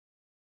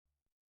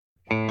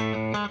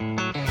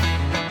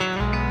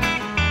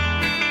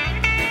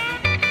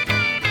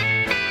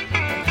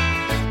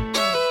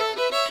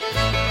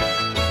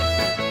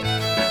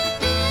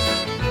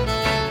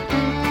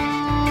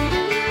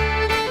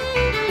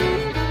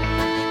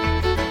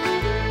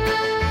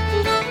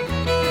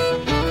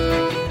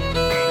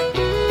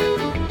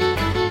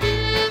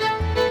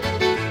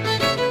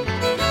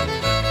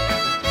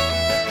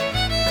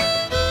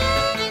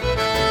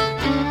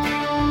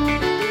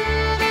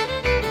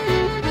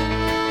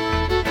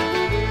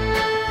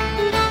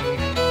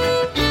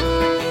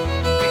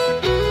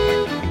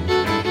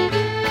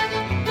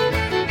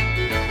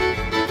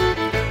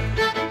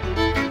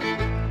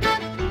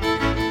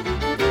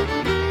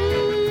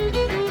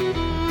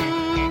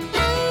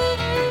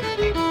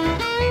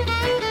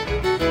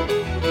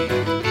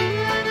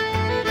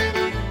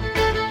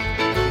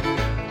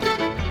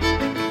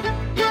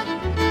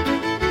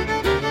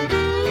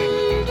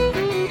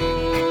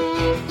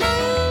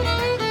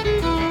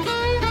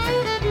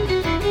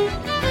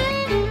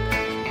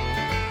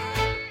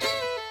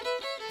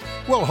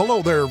Well,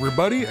 hello there,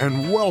 everybody,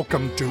 and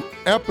welcome to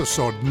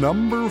episode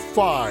number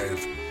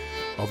 5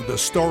 of the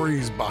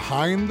Stories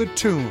Behind the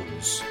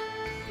Tunes.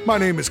 My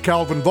name is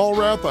Calvin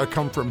Vollrath. I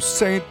come from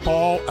St.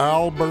 Paul,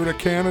 Alberta,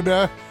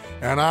 Canada,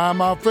 and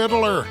I'm a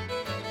fiddler.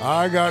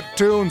 I got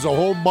tunes, a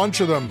whole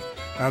bunch of them,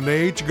 and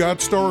they each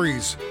got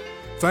stories.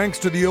 Thanks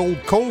to the old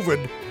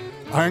COVID,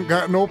 I ain't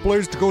got no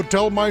place to go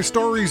tell my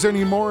stories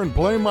anymore and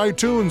play my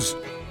tunes.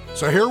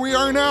 So here we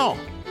are now.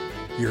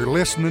 You're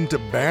listening to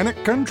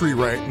Bannock Country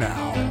right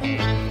now.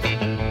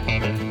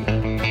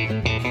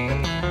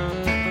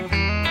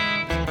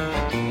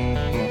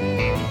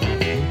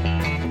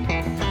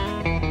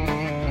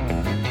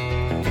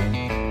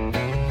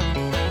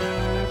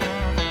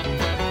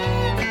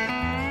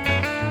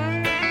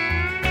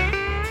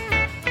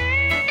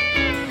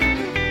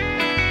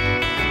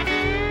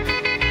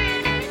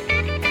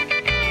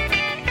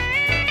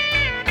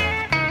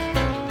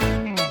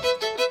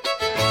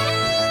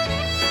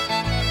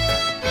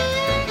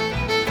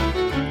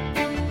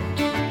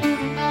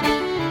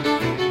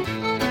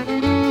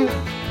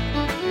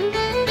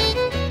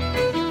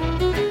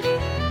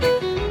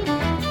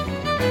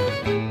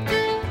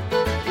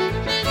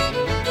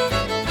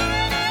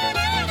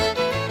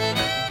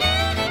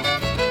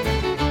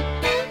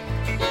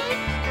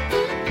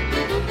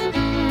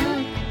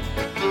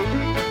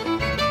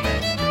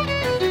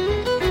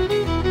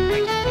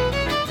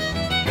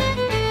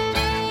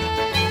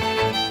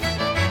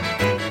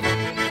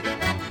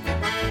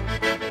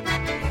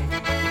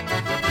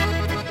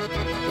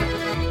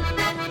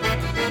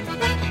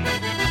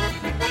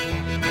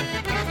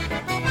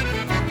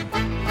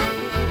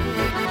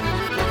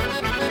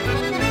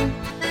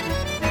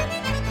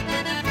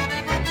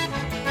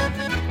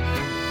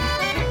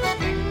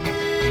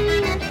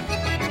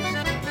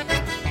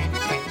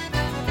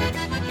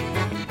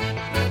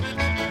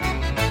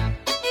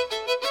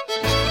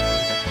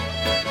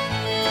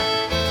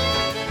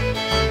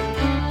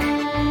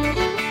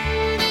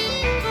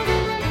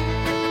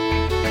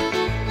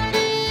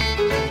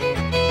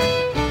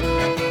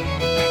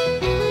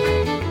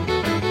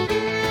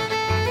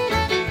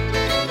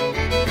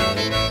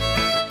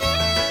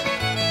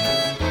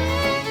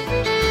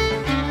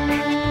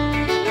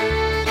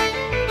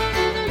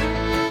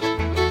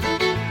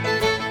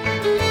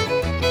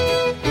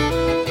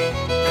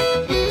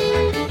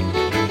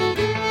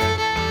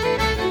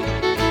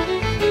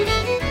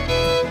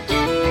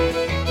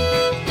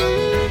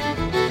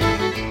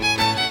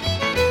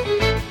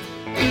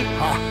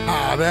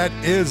 That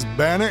is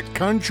Bannock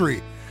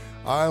Country.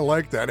 I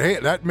like that. Hey,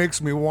 that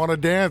makes me want to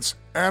dance,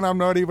 and I'm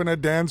not even a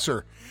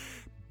dancer.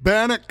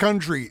 Bannock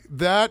Country,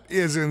 that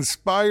is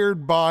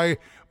inspired by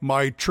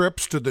my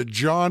trips to the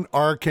John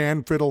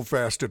Arcan Fiddle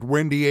Fest at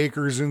Windy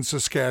Acres in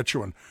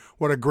Saskatchewan.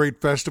 What a great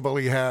festival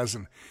he has.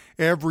 And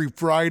every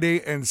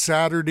Friday and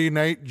Saturday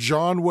night,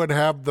 John would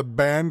have the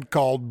band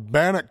called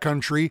Bannock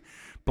Country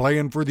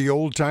playing for the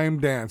old time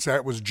dance.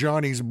 That was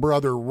Johnny's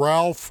brother,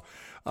 Ralph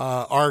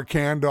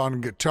Arcand on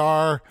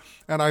guitar,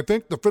 and I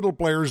think the fiddle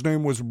player's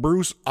name was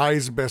Bruce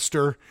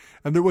Eisbester,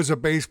 and there was a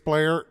bass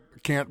player,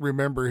 can't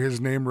remember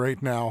his name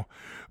right now,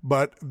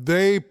 but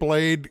they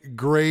played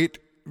great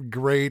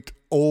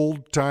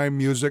old-time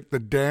music. The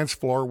dance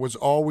floor was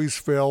always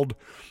filled.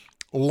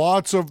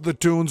 Lots of the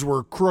tunes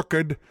were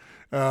crooked,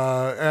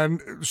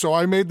 and so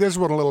I made this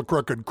one a little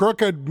crooked.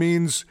 Crooked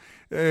means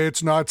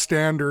it's not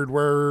standard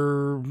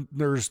where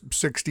there's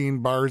 16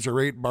 bars or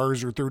 8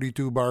 bars or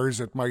 32 bars.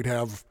 It might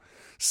have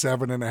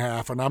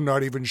 7.5, and I'm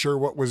not even sure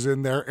what was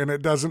in there, and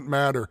it doesn't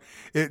matter.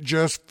 It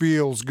just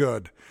feels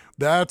good.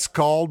 That's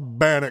called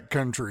Bannock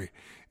Country.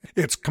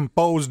 It's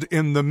composed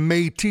in the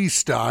Métis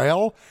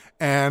style,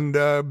 and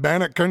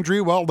Bannock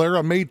Country, well, they're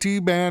a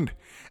Métis band.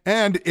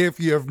 And if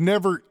you've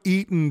never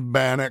eaten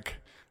bannock,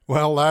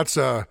 well, that's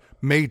a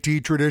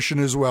Métis tradition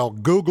as well.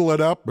 Google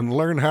it up and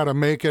learn how to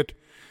make it.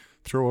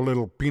 Throw a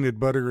little peanut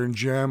butter and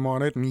jam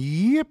on it, and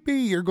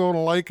yippee, you're going to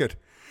like it.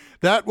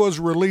 That was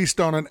released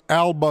on an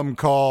album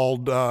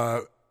called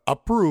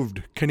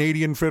Approved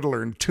Canadian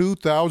Fiddler in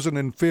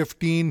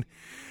 2015.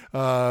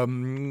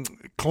 Clinton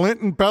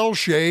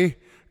Pelche,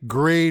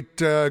 great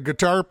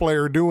guitar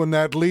player, doing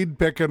that lead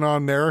picking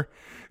on there.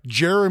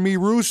 Jeremy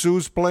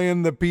Rousseau's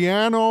playing the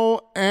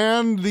piano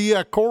and the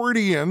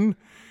accordion,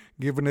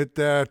 giving it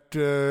that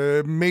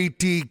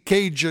Métis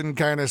Cajun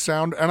kind of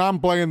sound. And I'm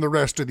playing the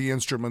rest of the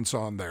instruments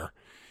on there.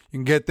 You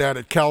can get that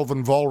at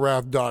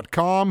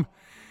calvinvollrath.com.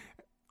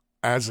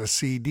 as a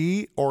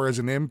CD or as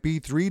an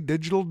MP3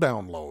 digital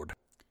download.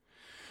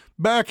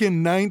 Back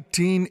in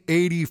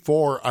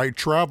 1984, I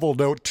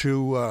traveled out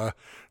to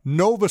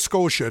Nova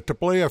Scotia to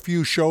play a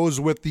few shows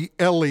with the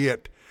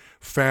Elliott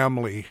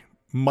family.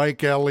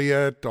 Mike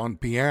Elliott on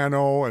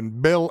piano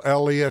and Bill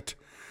Elliott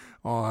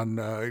on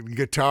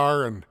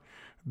guitar, and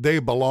they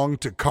belong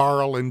to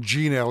Carl and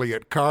Gene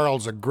Elliott.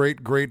 Carl's a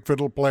great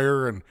fiddle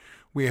player, and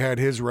we had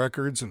his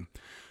records, and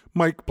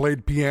Mike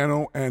played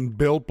piano and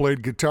Bill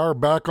played guitar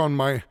back on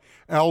my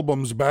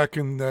albums back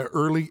in the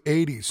early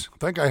 80s. I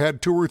think I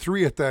had 2 or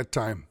 3 at that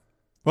time.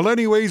 Well,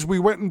 anyways, we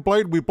went and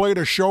played. We played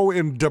a show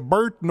in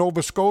Debert,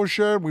 Nova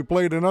Scotia. We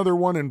played another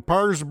one in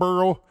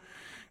Parsboro.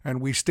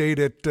 And we stayed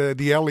at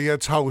the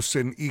Elliott's house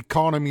in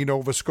Economy,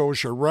 Nova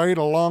Scotia, right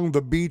along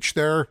the beach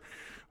there,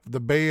 the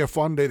Bay of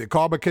Fundy, the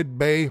Cobequid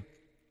Bay.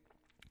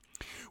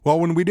 Well,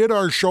 when we did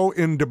our show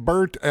in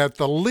Debert at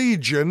the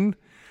Legion,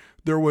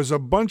 there was a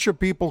bunch of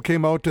people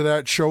came out to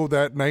that show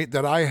that night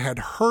that I had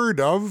heard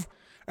of,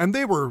 and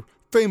they were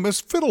famous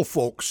fiddle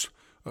folks.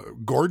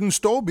 Gordon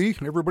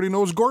Stobie, everybody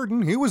knows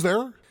Gordon, he was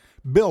there.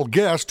 Bill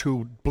Guest,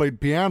 who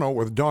played piano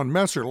with Don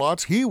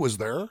Messerlotz, he was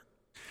there.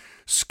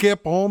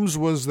 Skip Holmes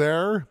was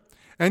there,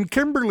 and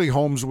Kimberly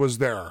Holmes was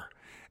there.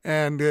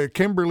 And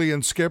Kimberly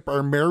and Skip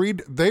are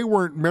married. They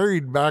weren't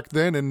married back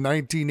then in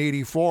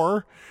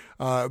 1984.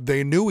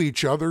 They knew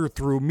each other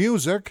through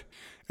music,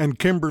 and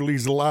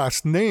Kimberly's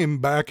last name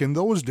back in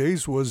those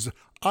days was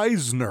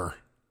Eisner.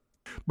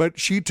 But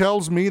she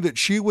tells me that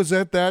she was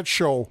at that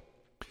show.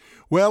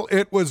 Well,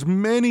 it was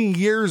many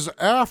years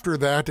after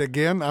that,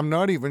 again, I'm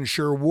not even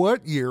sure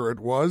what year it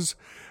was,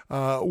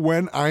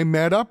 when I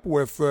met up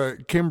with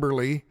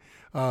Kimberly,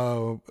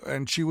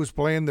 and she was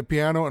playing the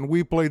piano, and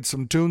we played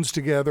some tunes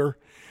together.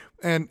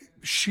 And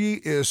she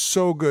is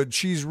so good.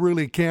 She's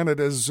really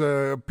Canada's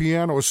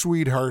piano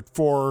sweetheart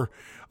for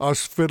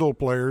us fiddle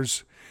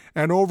players.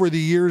 And over the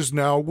years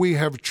now, we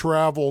have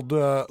traveled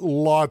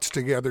lots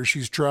together.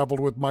 She's traveled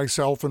with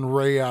myself and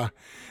Rhea,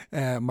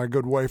 my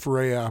good wife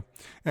Rhea,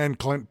 and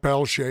Clint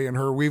Pelche and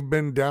her. We've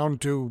been down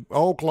to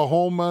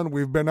Oklahoma, and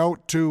we've been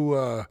out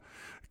to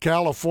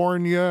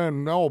California,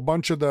 and a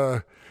bunch of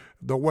the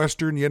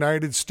western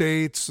United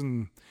States,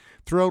 and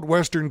throughout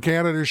Western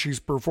Canada, she's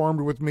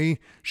performed with me.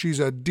 She's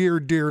a dear,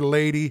 dear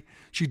lady.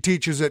 She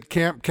teaches at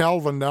Camp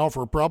Calvin now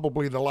for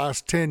probably the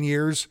last 10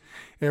 years.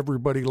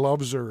 Everybody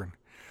loves her.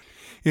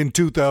 In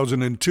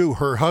 2002,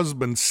 her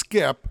husband,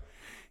 Skip,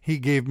 he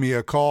gave me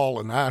a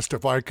call and asked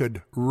if I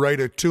could write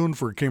a tune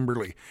for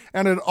Kimberly.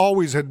 And it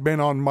always had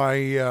been on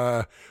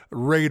my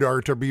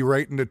radar to be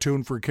writing a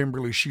tune for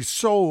Kimberly. She's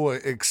so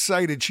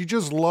excited. She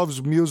just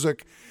loves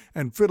music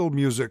and fiddle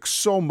music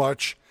so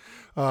much.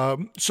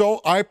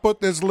 So I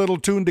put this little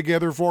tune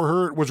together for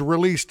her. It was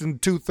released in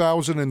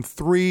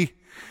 2003.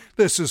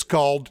 This is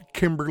called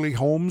Kimberly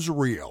Holmes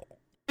Reel.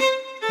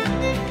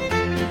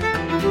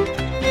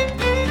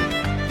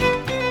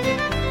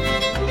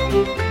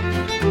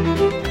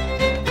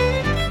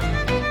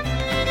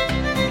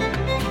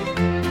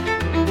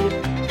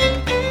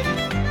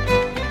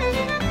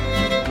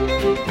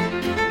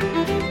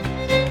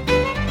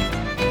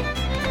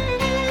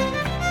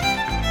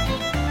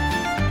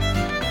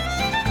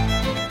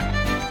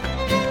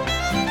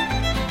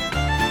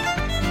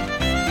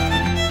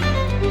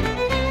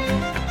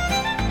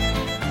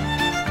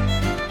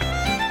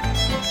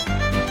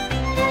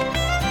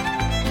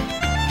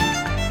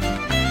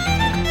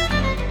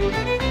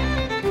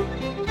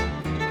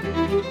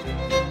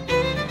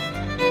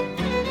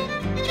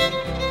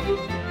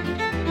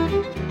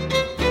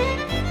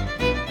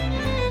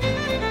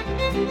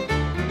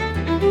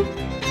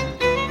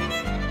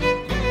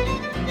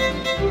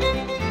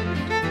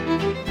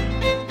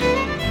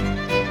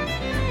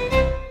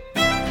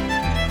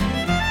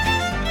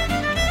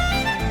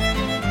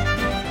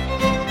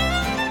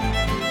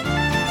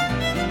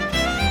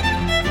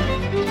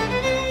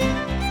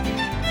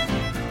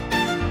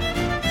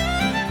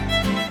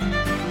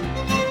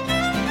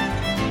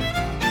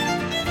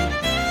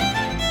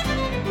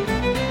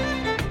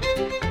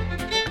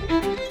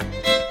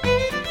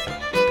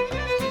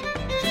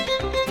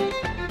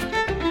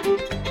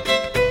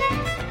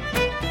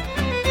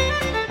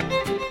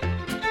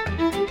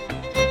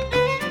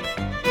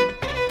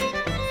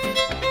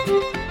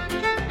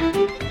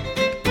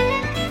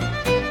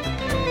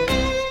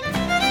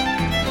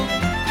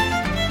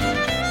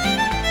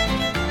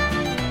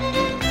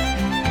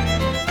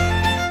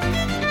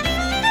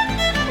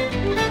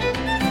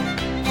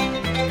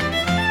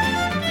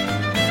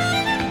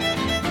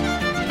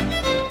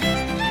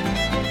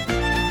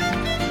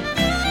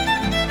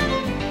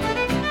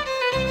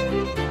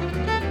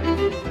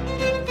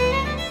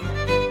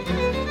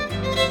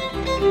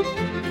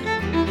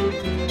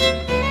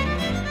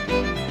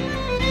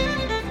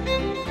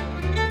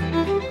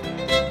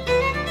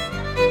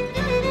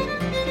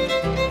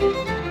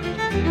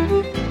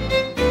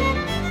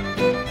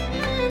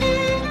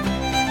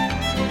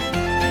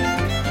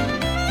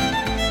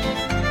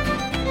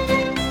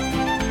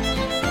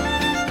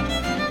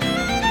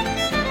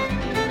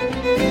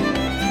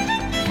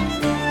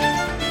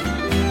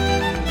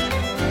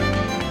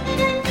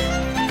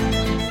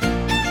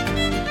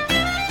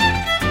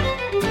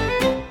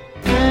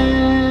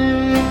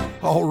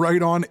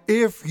 Right on.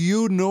 If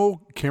you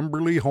know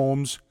Kimberly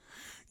Holmes,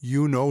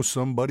 you know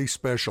somebody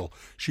special.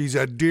 She's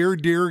a dear,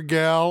 dear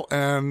gal,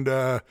 and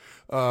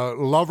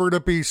love her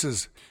to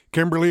pieces.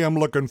 Kimberly, I'm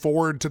looking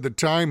forward to the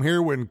time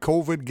here when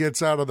COVID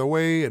gets out of the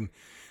way and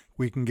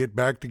we can get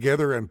back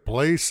together and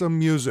play some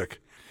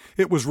music.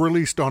 It was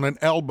released on an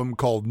album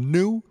called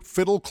New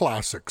Fiddle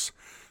Classics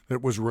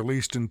that was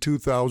released in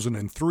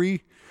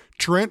 2003.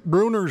 Trent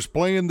Bruner's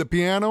playing the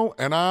piano,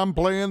 and I'm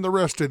playing the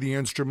rest of the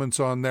instruments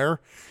on there.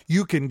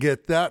 You can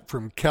get that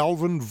from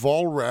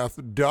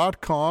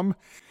calvinvollrath.com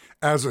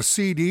as a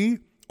CD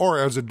or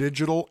as a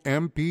digital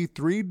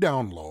MP3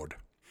 download.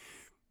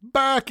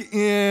 Back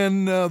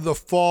in the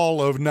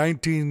fall of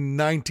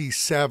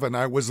 1997,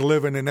 I was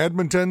living in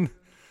Edmonton,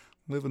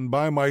 living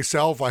by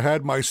myself. I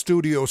had my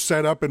studio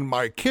set up in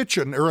my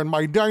kitchen, or in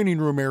my dining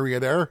room area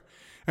there.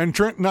 And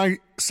Trent and I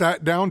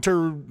sat down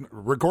to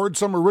record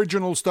some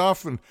original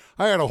stuff, and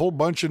I had a whole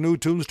bunch of new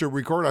tunes to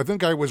record. I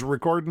think I was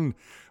recording,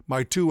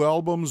 my 2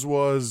 albums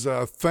was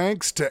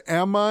Thanks to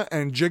Emma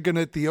and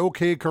Jiggin' at the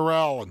OK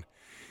Corral, and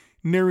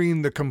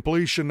nearing the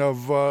completion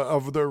of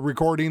the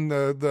recording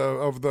of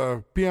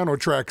the piano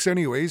tracks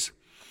anyways.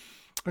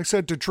 I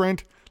said to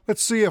Trent,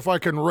 let's see if I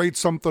can write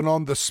something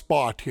on the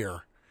spot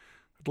here.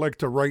 I'd like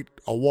to write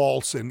a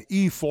waltz in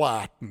E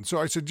flat. And so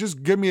I said,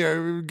 just give me a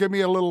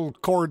little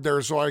chord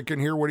there so I can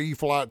hear what E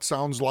flat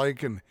sounds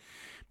like. And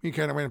he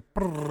kind of went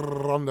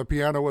on the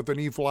piano with an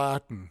E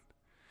flat. And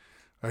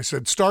I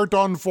said, start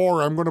on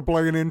 4. I'm going to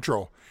play an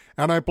intro.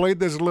 And I played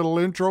this little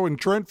intro, and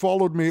Trent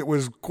followed me. It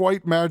was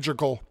quite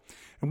magical.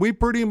 And we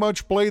pretty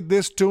much played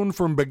this tune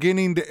from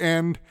beginning to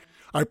end.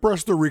 I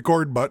pressed the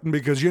record button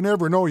because you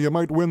never know, you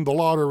might win the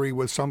lottery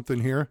with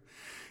something here.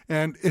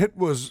 And it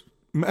was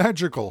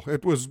magical.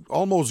 It was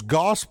almost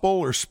gospel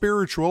or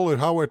spiritual at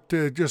how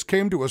it just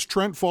came to us.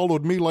 Trent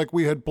followed me like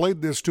we had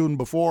played this tune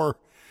before.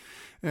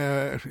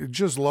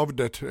 Just loved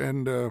it.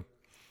 And,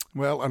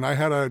 and I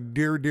had a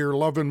dear, dear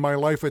love in my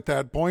life at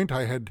that point.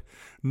 I had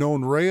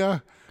known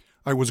Rhea.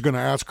 I was going to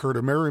ask her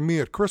to marry me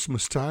at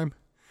Christmas time.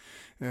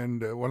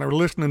 And when I was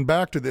listening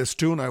back to this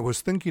tune, I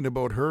was thinking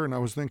about her, and I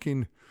was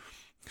thinking,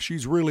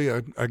 she's really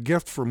a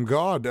gift from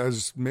God,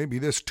 as maybe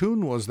this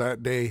tune was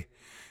that day.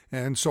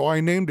 And so I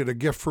named it A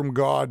Gift from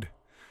God,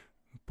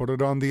 put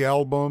it on the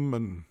album,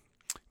 and,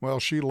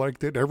 well, she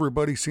liked it.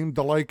 Everybody seemed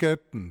to like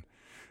it, and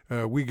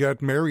we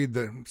got married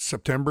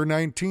September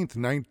 19th,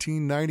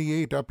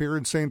 1998, up here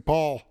in St.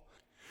 Paul.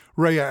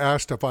 Rhea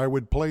asked if I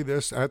would play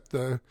this at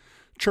the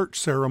church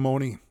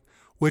ceremony,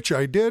 which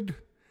I did.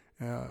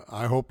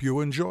 I hope you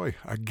enjoy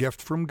A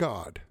Gift from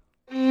God.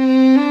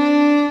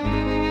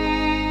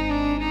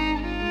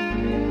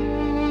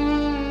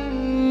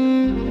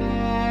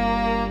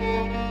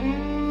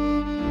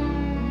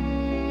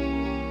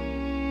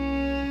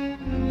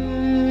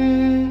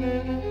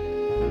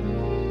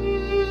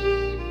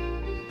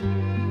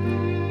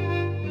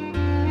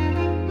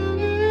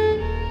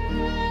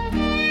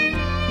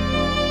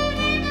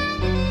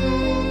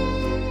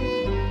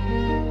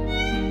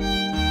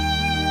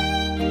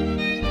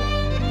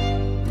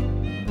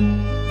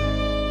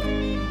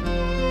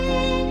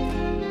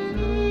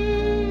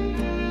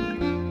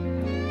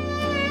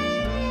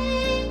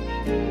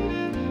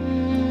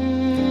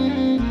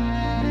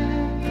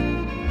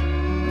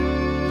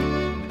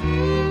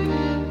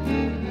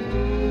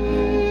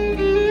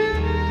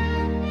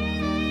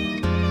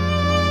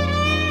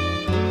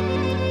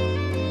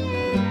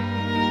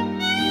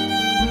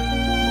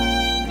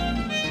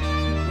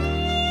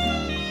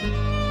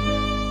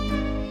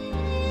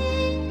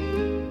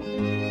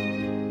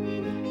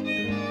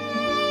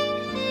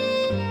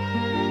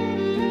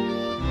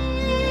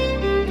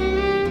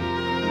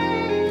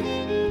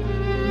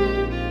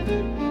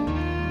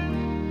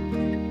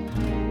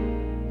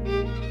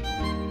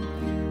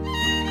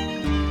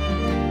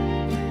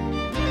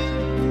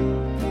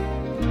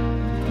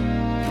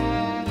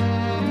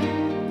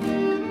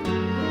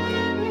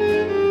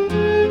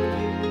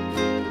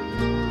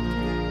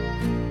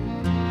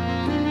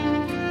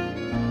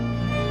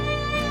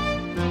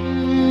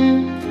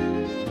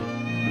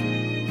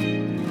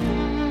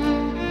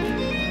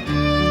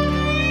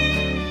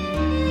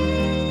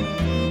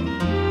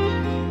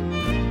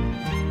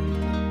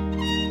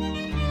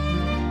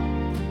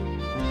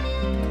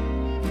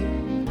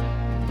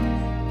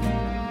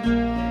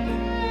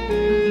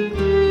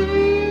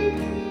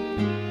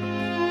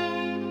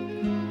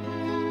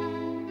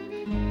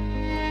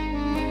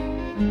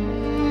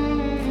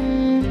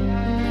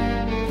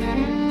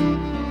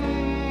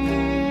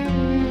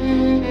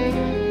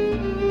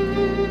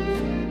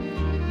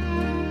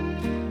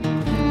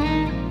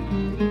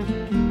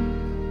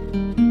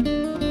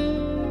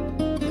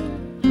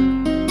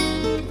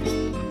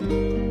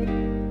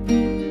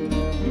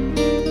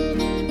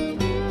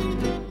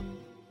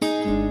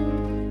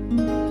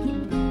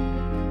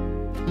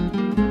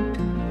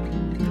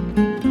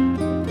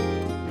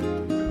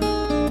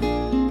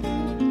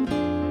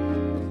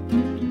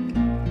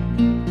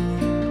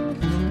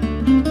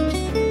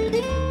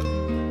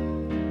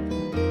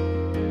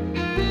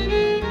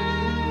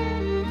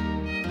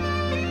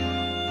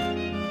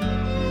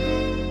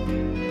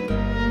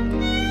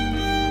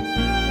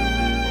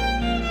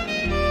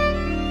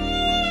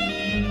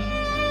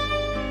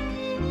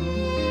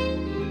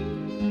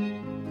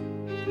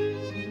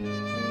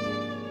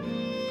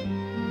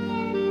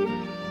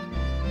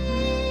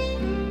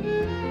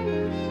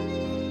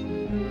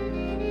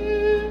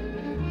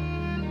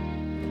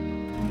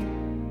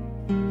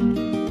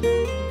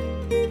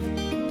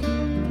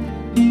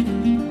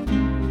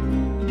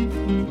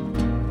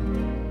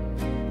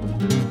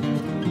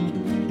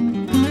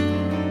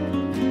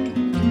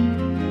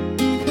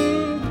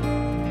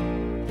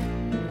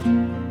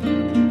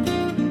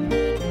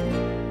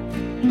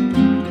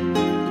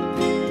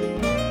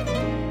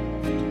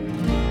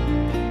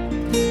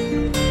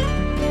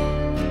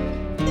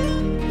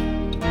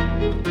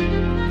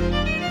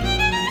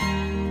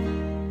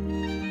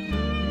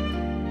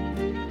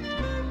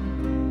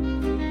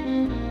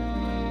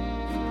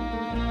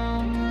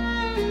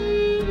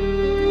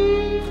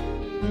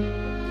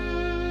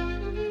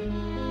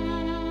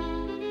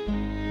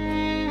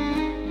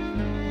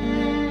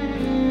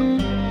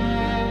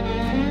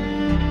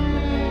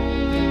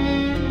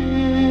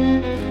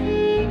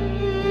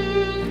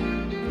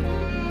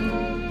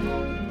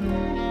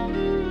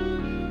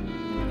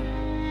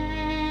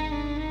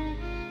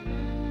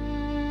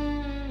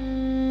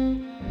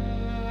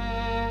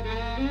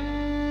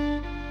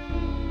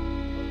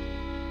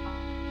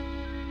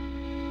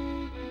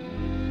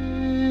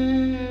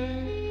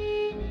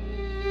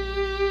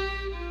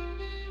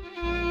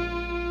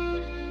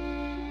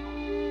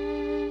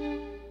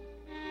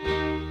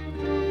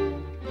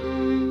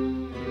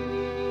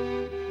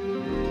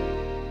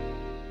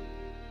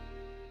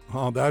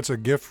 Oh, that's a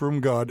gift from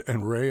God.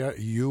 And Rhea,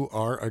 you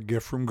are a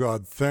gift from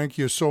God. Thank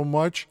you so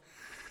much.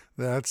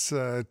 That's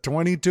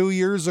 22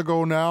 years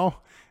ago now,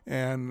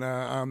 and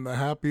I'm the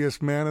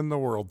happiest man in the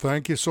world.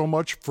 Thank you so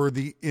much for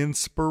the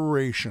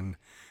inspiration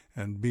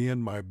and being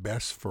my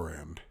best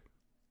friend.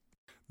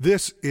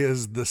 This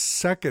is the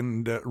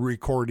second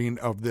recording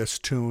of this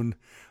tune.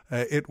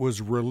 It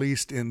was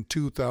released in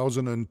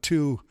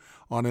 2002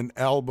 on an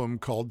album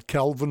called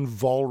Calvin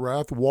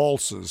Vollrath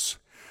Waltzes.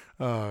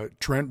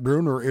 Trent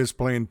Bruner is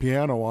playing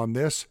piano on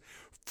this.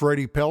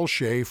 Freddie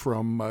Pelche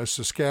from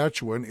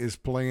Saskatchewan is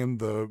playing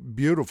the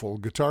beautiful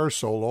guitar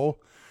solo.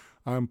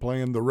 I'm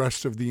playing the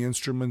rest of the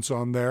instruments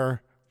on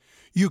there.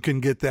 You can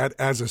get that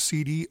as a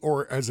CD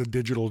or as a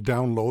digital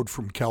download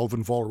from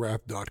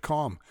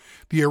calvinvollrath.com.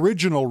 The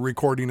original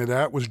recording of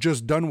that was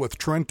just done with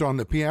Trent on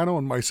the piano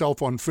and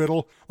myself on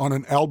fiddle on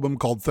an album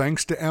called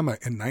Thanks to Emma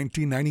in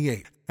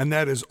 1998. And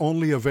that is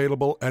only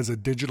available as a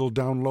digital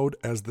download,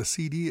 as the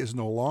CD is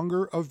no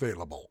longer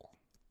available.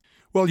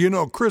 Well, you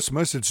know,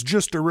 Christmas, it's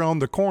just around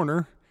the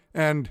corner,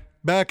 and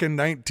back in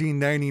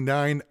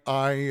 1999,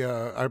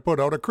 I put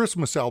out a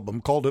Christmas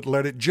album, called it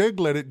Let It Jig,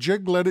 Let It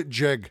Jig, Let It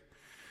Jig.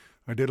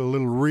 I did a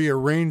little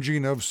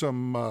rearranging of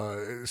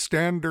some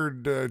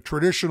standard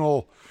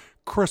traditional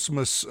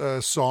Christmas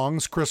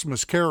songs,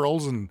 Christmas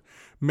carols, and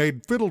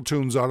made fiddle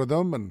tunes out of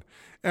them,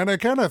 and I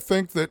kind of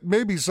think that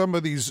maybe some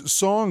of these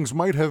songs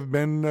might have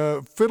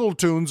been fiddle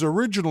tunes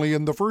originally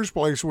in the first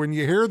place when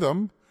you hear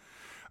them.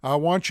 I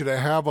want you to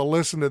have a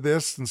listen to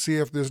this and see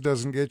if this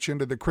doesn't get you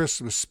into the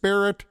Christmas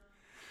spirit.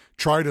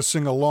 Try to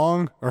sing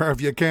along, or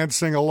if you can't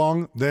sing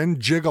along, then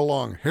jig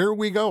along. Here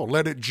we go.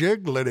 Let it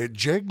jig, let it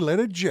jig, let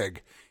it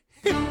jig.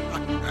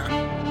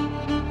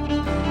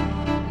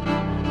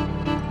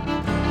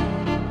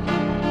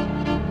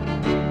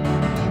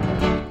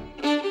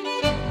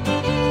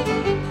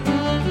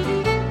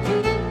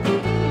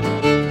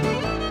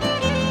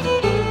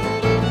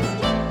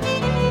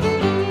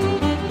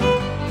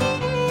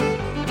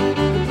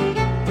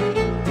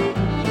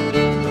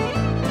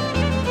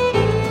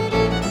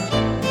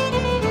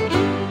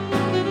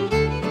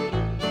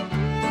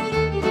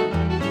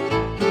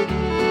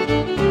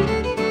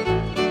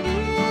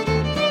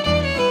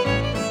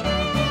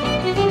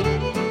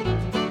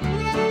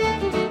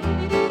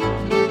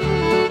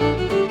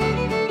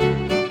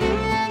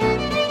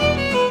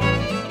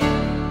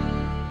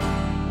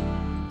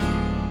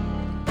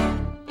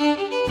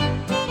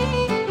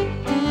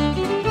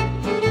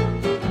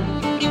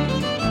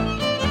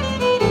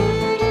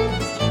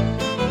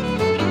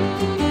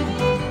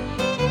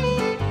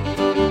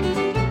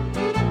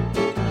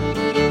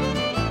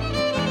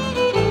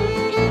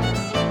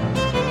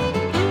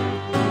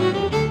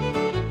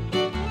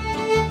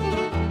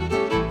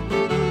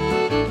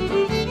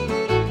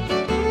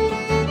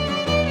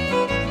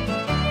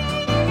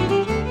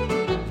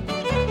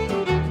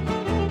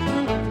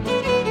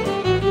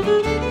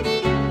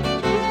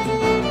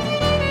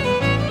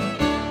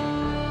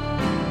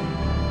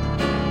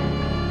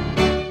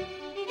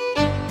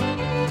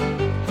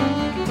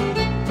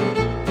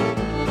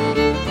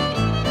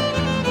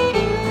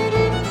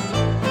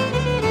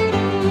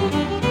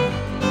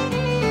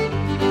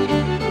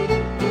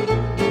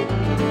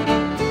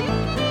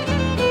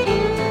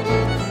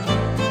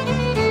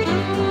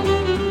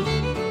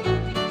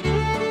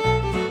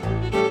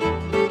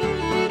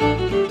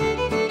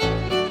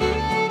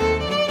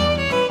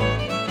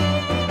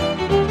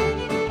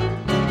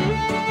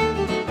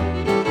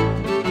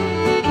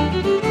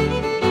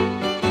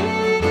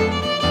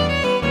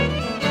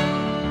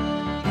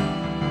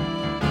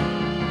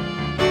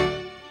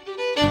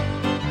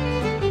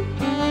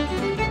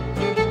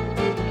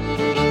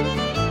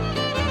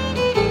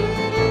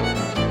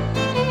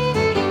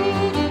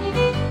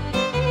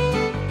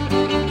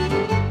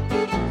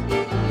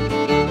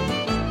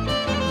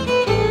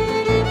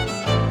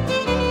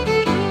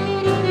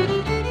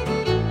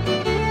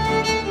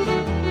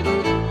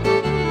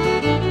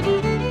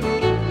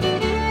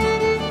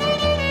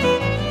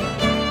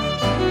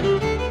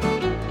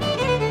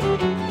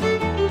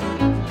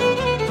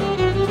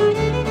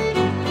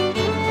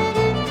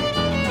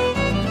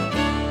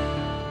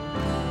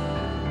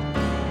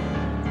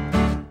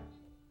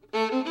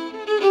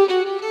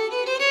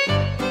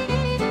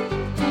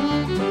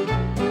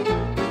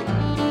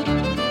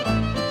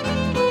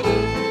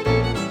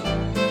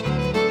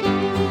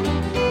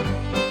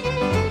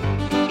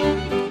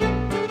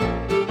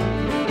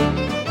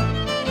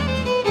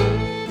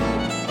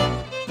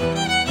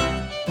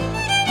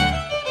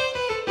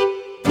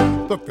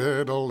 The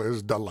fiddle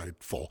is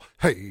delightful.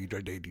 Hey,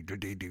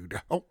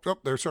 oh,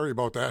 there. Sorry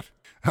about that.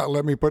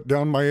 Let me put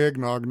down my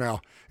eggnog now.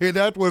 Hey,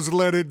 that was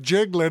Let It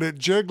Jig, Let It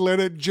Jig, Let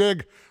It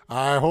Jig.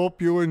 I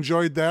hope you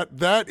enjoyed that.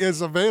 That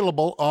is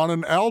available on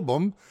an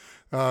album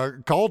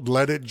called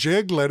Let It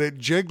Jig, Let It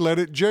Jig, Let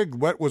It Jig.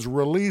 What was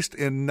released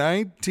in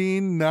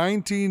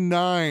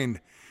 1999.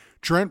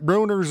 Trent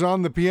Bruner's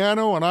on the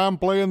piano, and I'm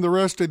playing the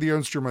rest of the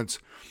instruments.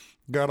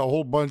 Got a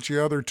whole bunch of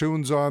other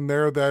tunes on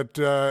there that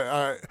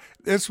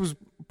this was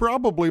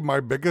probably my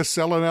biggest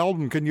selling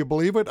album. Can you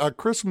believe it? A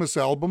Christmas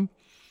album.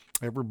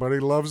 Everybody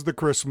loves the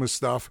Christmas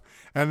stuff.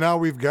 And now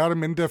we've got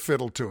him into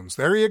fiddle tunes.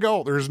 There you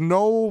go. There's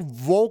no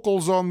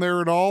vocals on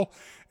there at all,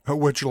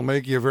 which will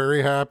make you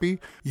very happy.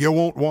 You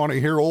won't want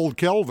to hear old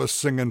Kelvis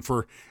singing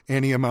for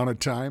any amount of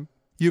time.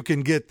 You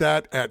can get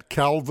that at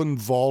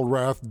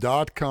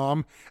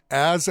calvinvollrath.com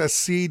as a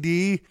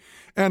CD,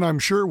 and I'm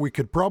sure we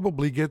could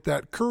probably get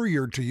that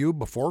couriered to you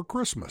before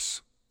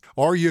Christmas.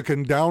 Or you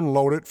can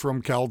download it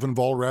from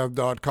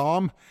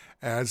calvinvollrath.com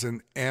as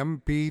an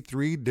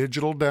MP3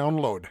 digital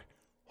download.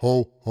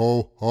 Ho,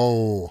 ho,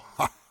 ho.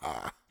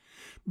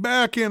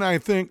 Back in, I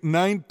think,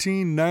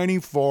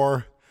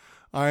 1994,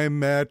 I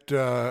met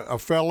a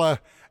fella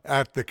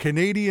at the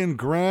Canadian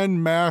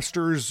Grand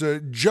Masters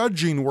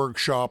judging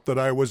workshop that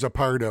I was a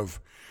part of.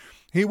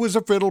 He was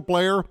a fiddle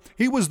player.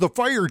 He was the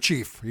fire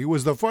chief. He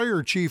was the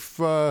fire chief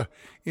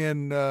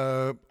in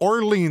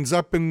Orleans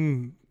up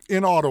in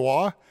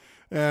Ottawa.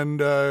 And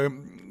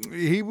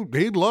he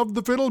loved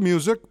the fiddle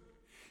music.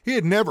 He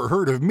had never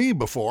heard of me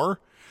before.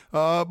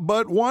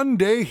 But one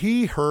day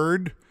he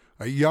heard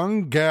a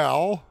young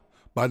gal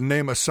by the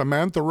name of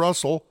Samantha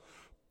Russell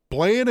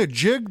playing a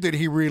jig that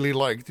he really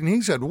liked. And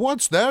he said,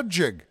 "What's that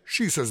jig?"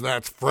 She says,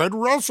 "That's Fred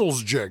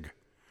Russell's jig."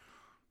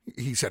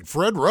 He said,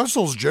 "Fred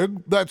Russell's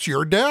jig? That's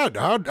your dad.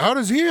 How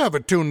does he have a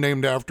tune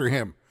named after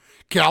him?"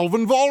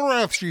 "Calvin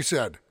Vollrath," she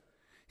said.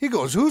 He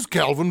goes, "Who's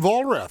Calvin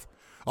Vollrath?"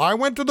 "I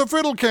went to the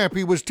fiddle camp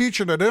he was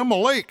teaching at Emma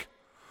Lake."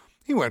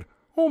 He went,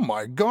 "Oh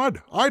my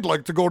God, I'd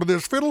like to go to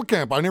this fiddle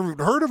camp. I never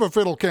even heard of a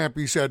fiddle camp,"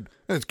 he said.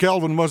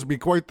 Calvin must be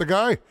quite the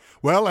guy.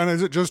 Well, and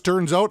as it just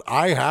turns out,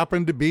 I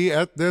happened to be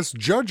at this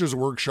judge's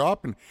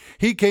workshop, and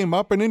he came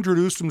up and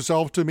introduced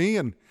himself to me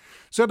and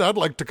said I'd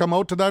like to come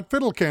out to that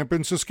fiddle camp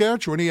in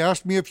Saskatchewan. He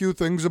asked me a few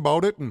things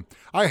about it, and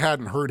I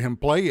hadn't heard him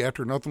play yet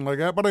or nothing like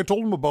that, but I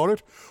told him about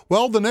it.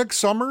 Well, the next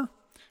summer,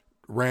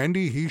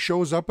 Randy, he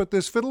shows up at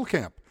this fiddle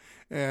camp.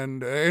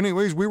 And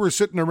anyways, we were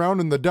sitting around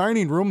in the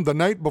dining room the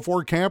night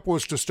before camp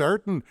was to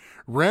start, and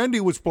Randy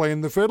was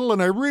playing the fiddle,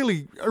 and I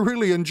really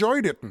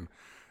enjoyed it. And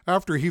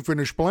after he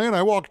finished playing,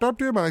 I walked up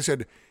to him and I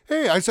said,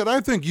 "Hey," I said,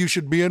 "I think you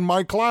should be in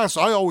my class.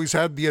 I always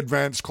had the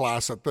advanced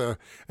class at the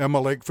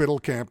Emma Lake Fiddle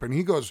Camp." And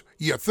he goes,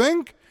 "You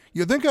think?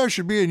 You think I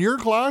should be in your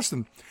class?"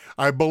 And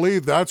I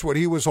believe that's what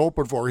he was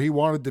hoping for. He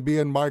wanted to be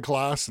in my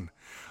class, and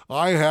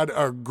I had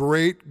a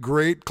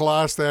great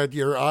class that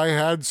year. I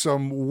had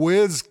some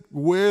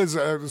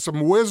some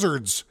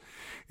wizards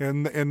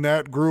in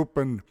that group,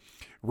 and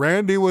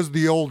Randy was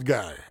the old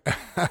guy.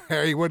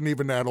 He wasn't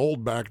even that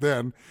old back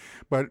then,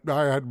 but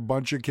I had a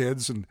bunch of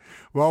kids, and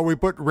well, we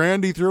put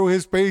Randy through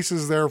his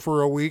paces there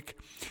for a week.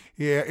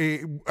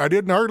 I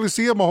didn't hardly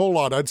see him a whole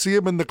lot. I'd see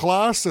him in the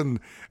class, and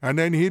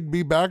then he'd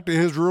be back to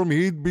his room.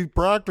 He'd be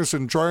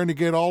practicing, trying to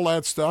get all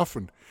that stuff.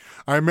 And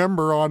I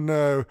remember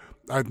on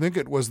I think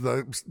it was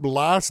the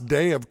last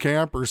day of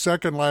camp or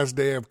second last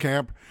day of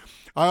camp,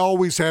 I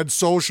always had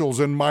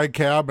socials in my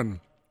cabin.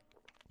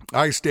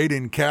 I stayed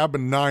in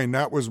cabin 9.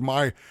 That was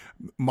my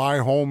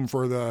home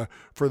for the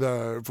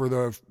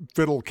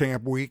fiddle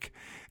camp week.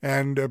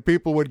 And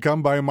people would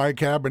come by my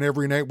cabin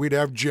every night. We'd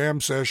have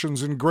jam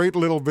sessions and great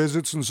little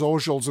visits and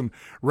socials. And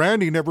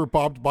Randy never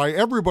popped by.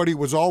 Everybody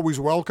was always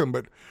welcome,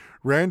 but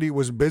Randy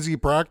was busy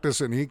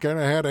practicing. He kind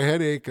of had a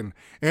headache. And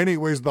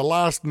anyways, the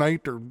last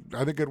night, or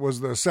I think it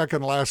was the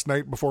second last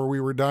night before we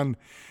were done,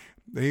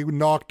 he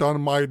knocked on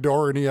my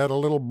door and he had a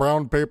little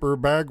brown paper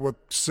bag with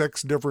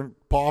 6 different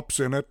pops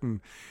in it.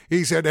 And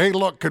he said, "Hey,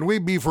 look, can we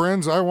be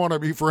friends? I want to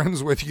be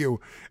friends with you."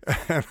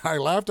 And I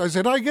laughed. I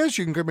said, "I guess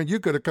you can come in.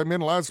 You could have come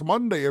in last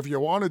Monday if you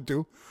wanted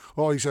to."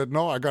 Well, he said,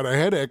 "No, I got a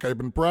headache. I've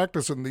been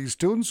practicing these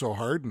tunes so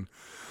hard." And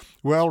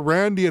well,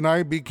 Randy and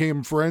I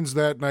became friends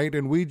that night,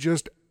 and we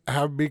just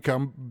have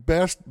become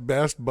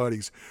best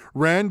buddies.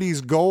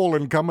 Randy's goal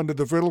in coming to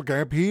the fiddle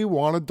camp, he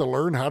wanted to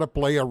learn how to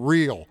play a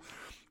reel.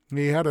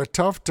 He had a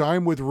tough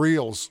time with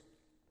reels.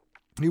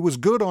 He was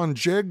good on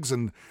jigs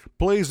and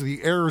plays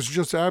the airs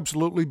just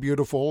absolutely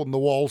beautiful and the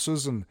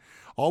waltzes, and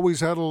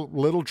always had a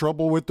little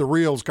trouble with the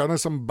reels, kind of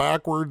some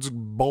backwards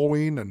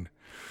bowing, and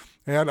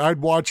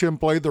I'd watch him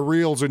play the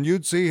reels, and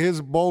you'd see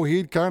his bow,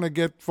 he'd kind of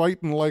get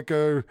fighting like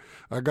a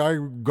guy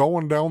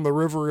going down the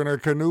river in a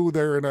canoe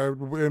there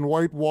in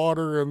white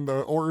water, and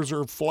the oars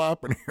are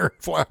flapping here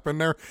and flapping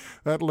there.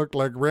 That looked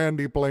like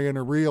Randy playing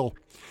a reel.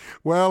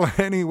 Well,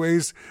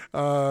 anyways,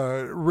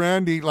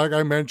 Randy, like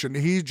I mentioned,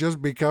 he's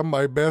just become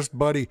my best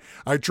buddy.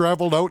 I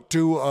traveled out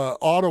to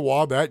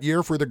Ottawa that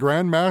year for the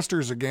Grand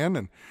Masters again,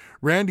 and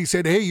Randy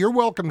said, "Hey, you're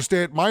welcome to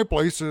stay at my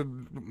place.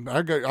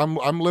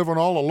 I'm living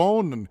all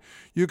alone, and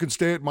you can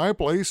stay at my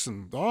place."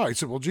 And I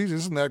said, "Well, geez,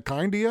 isn't that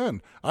kind of you?"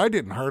 And I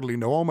didn't hardly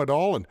know him at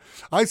all. And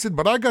I said,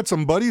 "But I got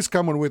some buddies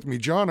coming with me.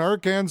 John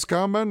Arcan's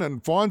coming,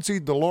 and Fonzie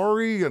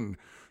Delory, and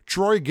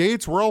Troy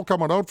Gates. We're all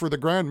coming out for the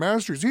Grand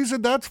Masters." He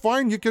said, "That's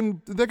fine. They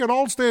can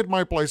all stay at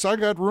my place. I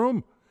got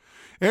room."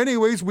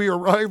 Anyways, we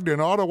arrived in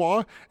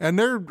Ottawa, and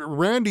there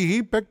Randy,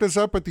 he picked us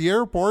up at the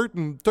airport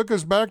and took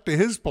us back to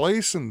his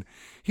place, and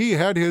he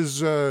had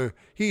his fire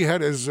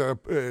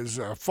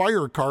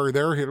car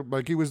there.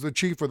 Like, he was the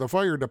chief of the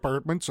fire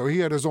department, so he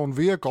had his own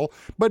vehicle,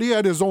 but he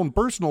had his own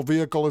personal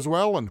vehicle as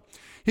well, and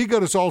he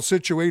got us all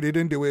situated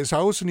into his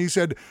house, and he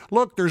said,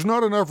 look, there's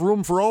not enough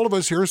room for all of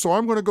us here, so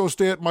I'm going to go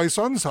stay at my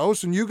son's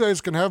house, and you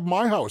guys can have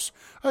my house.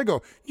 I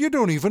go, you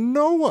don't even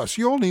know us.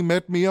 You only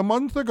met me a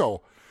month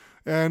ago.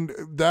 And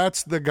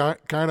that's the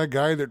kind of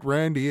guy that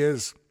Randy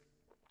is.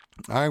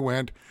 I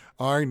went,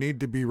 I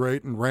need to be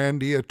writing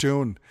Randy a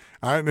tune.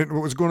 It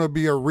was going to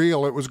be a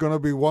reel. It was going to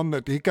be one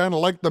that he kind of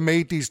liked the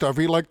Métis stuff.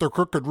 He liked the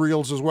crooked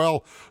reels as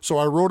well. So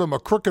I wrote him a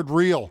crooked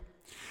reel.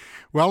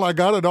 Well, I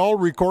got it all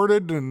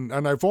recorded,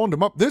 and I phoned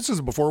him up. This is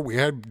before we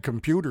had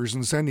computers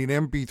and sending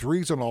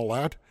MP3s and all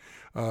that.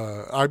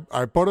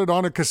 I put it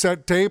on a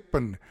cassette tape,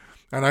 and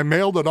I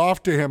mailed it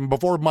off to him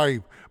before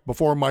my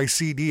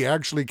CD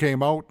actually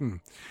came out,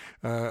 and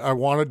I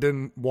wanted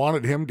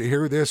him to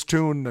hear this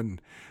tune. And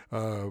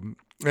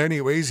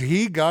anyways,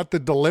 he got the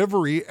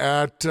delivery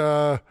at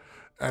the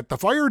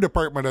fire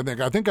department.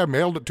 I think I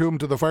mailed it to him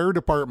to the fire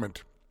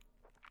department.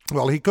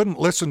 Well, he couldn't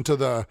listen to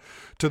the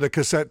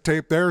cassette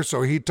tape there,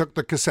 so he took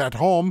the cassette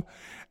home,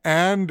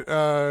 and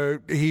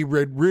he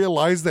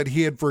realized that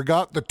he had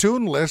forgot the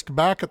tune list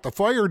back at the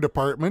fire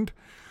department.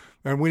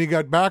 And when he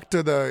got back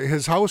to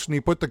his house and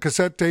he put the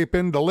cassette tape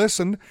in to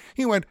listen,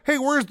 he went, hey,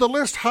 where's the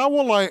list? How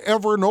will I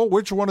ever know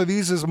which one of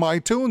these is my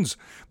tunes?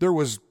 There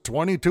was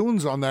 20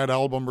 tunes on that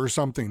album or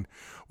something.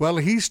 Well,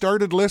 he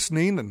started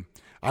listening, and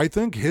I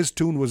think his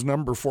tune was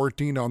number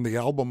 14 on the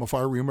album, if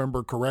I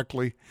remember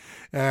correctly.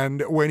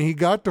 And when he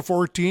got to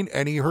 14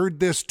 and he heard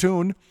this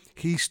tune,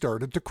 he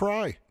started to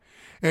cry.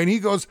 And he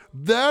goes,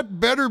 that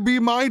better be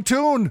my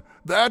tune.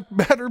 That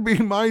better be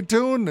my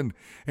tune. And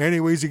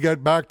anyways, he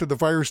got back to the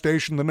fire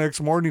station the next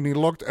morning. He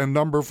looked, and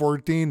number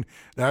 14,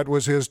 that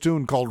was his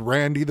tune, called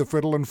Randy the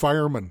Fiddlin'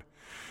 Fireman.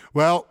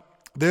 Well,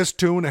 this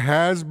tune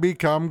has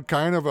become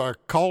kind of a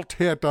cult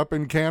hit up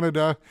in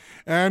Canada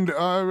and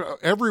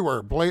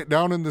everywhere. Play it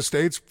down in the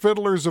States.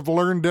 Fiddlers have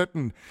learned it,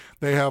 and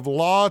they have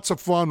lots of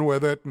fun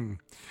with it. And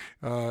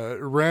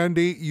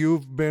Randy,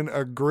 you've been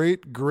a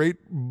great, great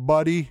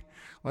buddy,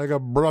 like a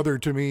brother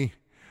to me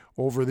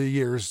over the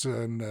years,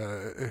 and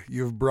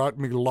you've brought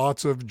me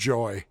lots of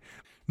joy.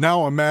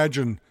 Now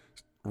imagine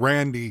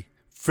Randy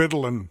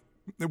fiddling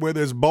with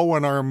his bow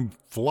and arm,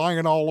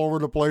 flying all over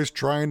the place,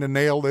 trying to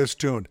nail this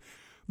tune.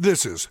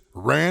 This is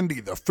Randy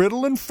the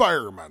Fiddlin'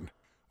 Fireman.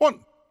 1,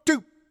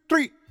 2,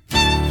 3.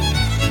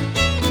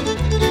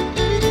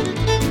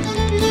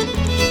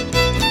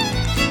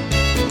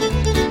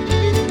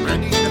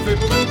 Randy the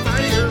Fiddlin'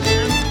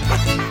 Fireman.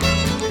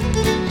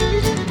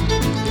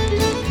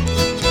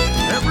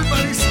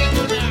 Everybody sing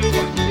it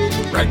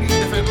now. Randy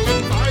the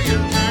Fiddlin'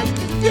 Fireman.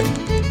 Yeah.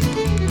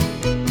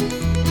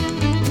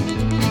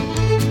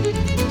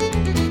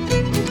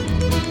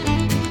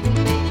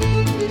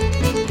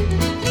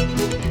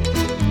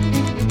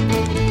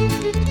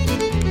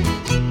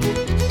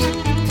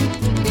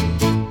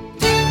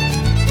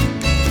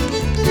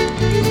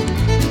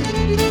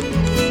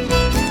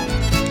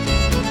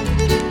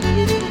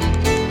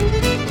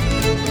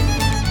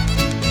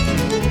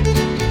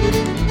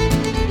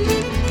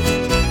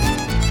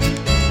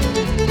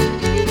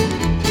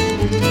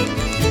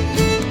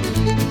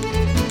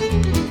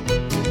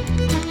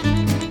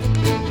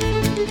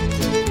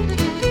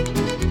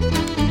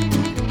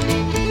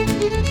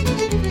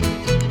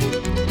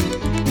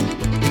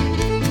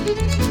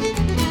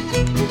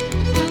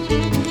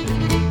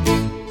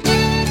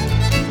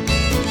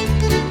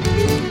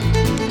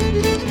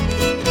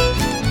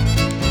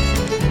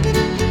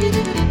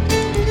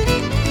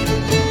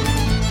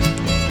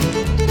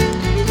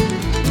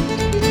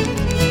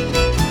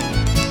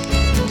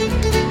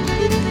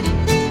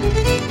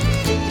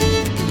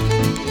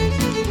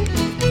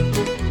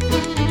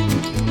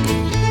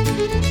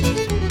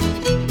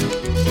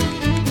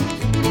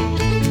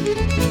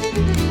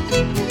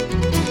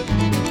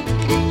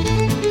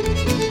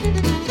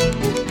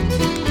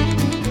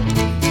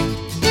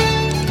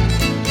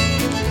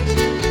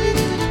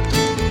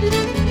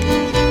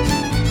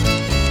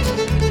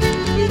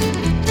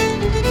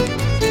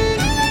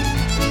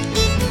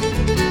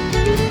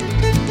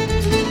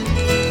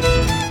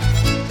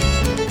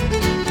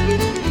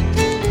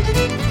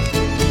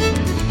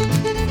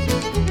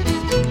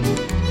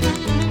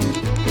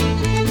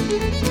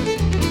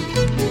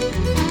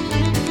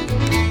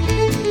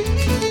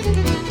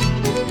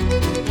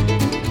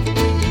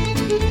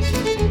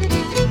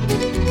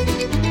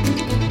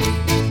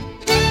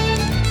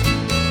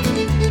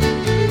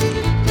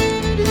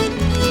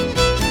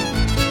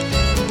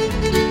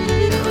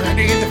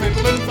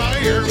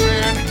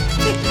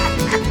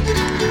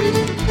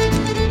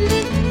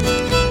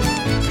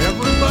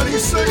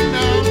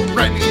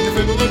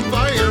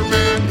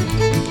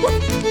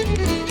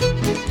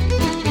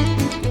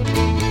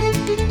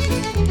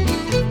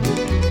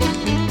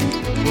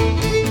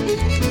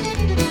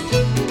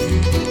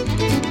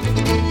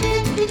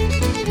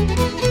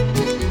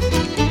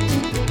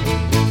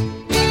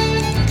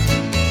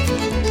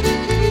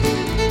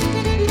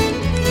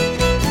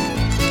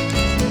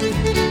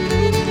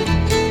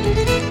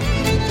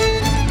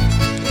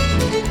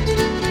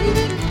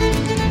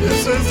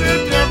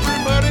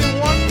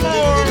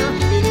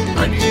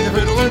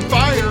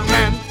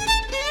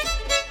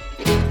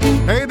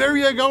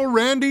 go,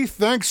 Randy.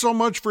 Thanks so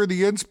much for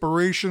the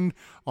inspiration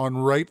on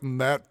writing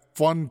that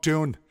fun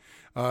tune.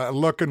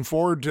 Looking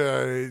forward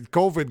to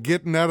COVID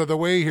getting out of the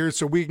way here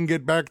so we can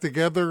get back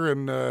together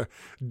and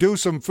do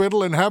some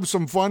fiddle and have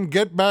some fun,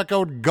 get back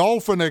out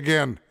golfing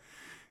again.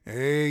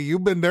 Hey,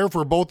 you've been there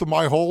for both of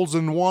my holes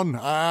in one.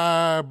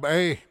 But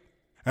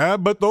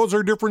those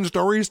are different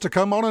stories to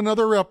come on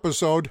another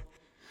episode.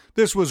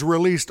 This was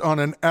released on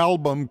an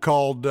album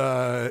called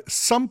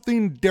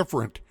Something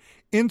Different,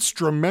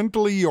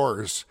 Instrumentally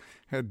Yours.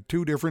 Had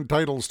two different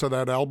titles to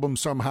that album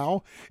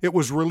somehow. It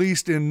was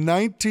released in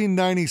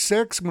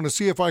 1996. I'm going to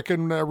see if I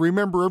can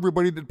remember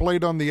everybody that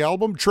played on the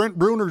album. Trent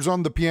Bruner's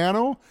on the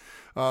piano.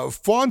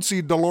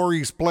 Fonzie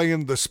Dolores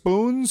playing the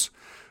spoons.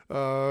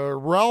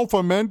 Ralph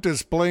Ament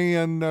is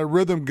playing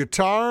rhythm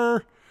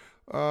guitar.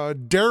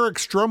 Derek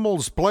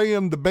Strummel's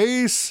playing the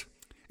bass.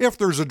 If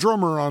there's a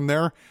drummer on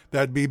there,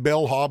 that'd be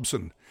Bill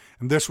Hobson.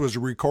 And this was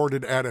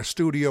recorded at a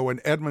studio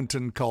in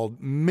Edmonton called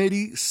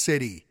MIDI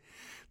City.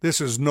 This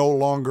is no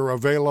longer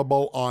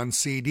available on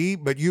CD,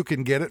 but you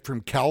can get it from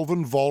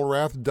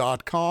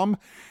calvinvolrath.com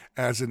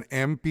as an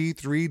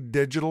MP3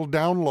 digital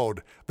download.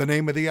 The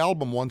name of the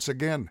album, once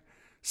again,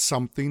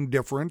 Something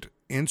Different,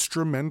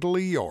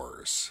 Instrumentally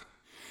Yours.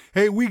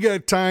 Hey, we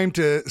got time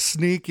to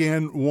sneak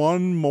in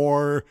one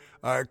more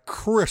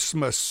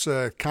Christmas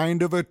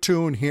kind of a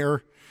tune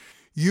here.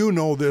 You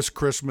know this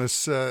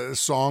Christmas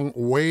song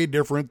way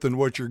different than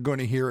what you're going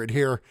to hear it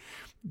here.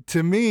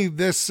 To me,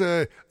 this,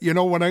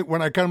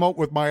 when I come out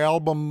with my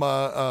album,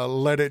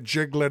 Let It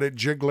Jig, Let It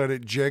Jig, Let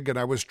It Jig, and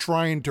I was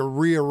trying to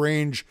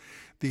rearrange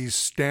these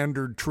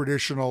standard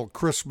traditional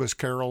Christmas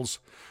carols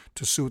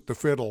to suit the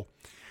fiddle.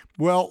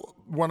 Well,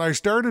 when I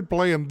started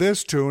playing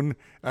this tune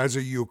as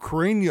a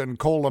Ukrainian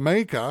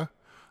kolomeka,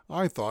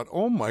 I thought,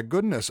 oh my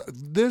goodness,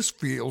 this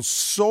feels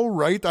so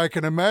right. I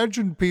can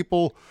imagine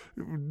people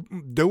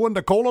doing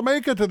the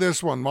kolomeka to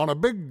this one on a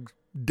big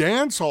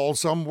dance hall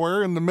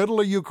somewhere in the middle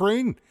of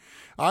Ukraine.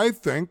 I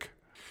think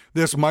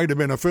this might have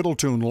been a fiddle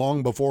tune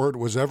long before it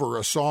was ever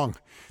a song.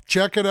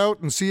 Check it out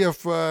and see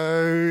if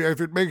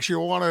it makes you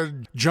want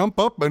to jump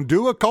up and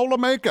do a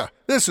kolomeka.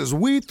 This is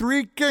We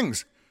Three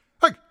Kings.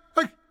 Hey,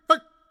 hey, hey.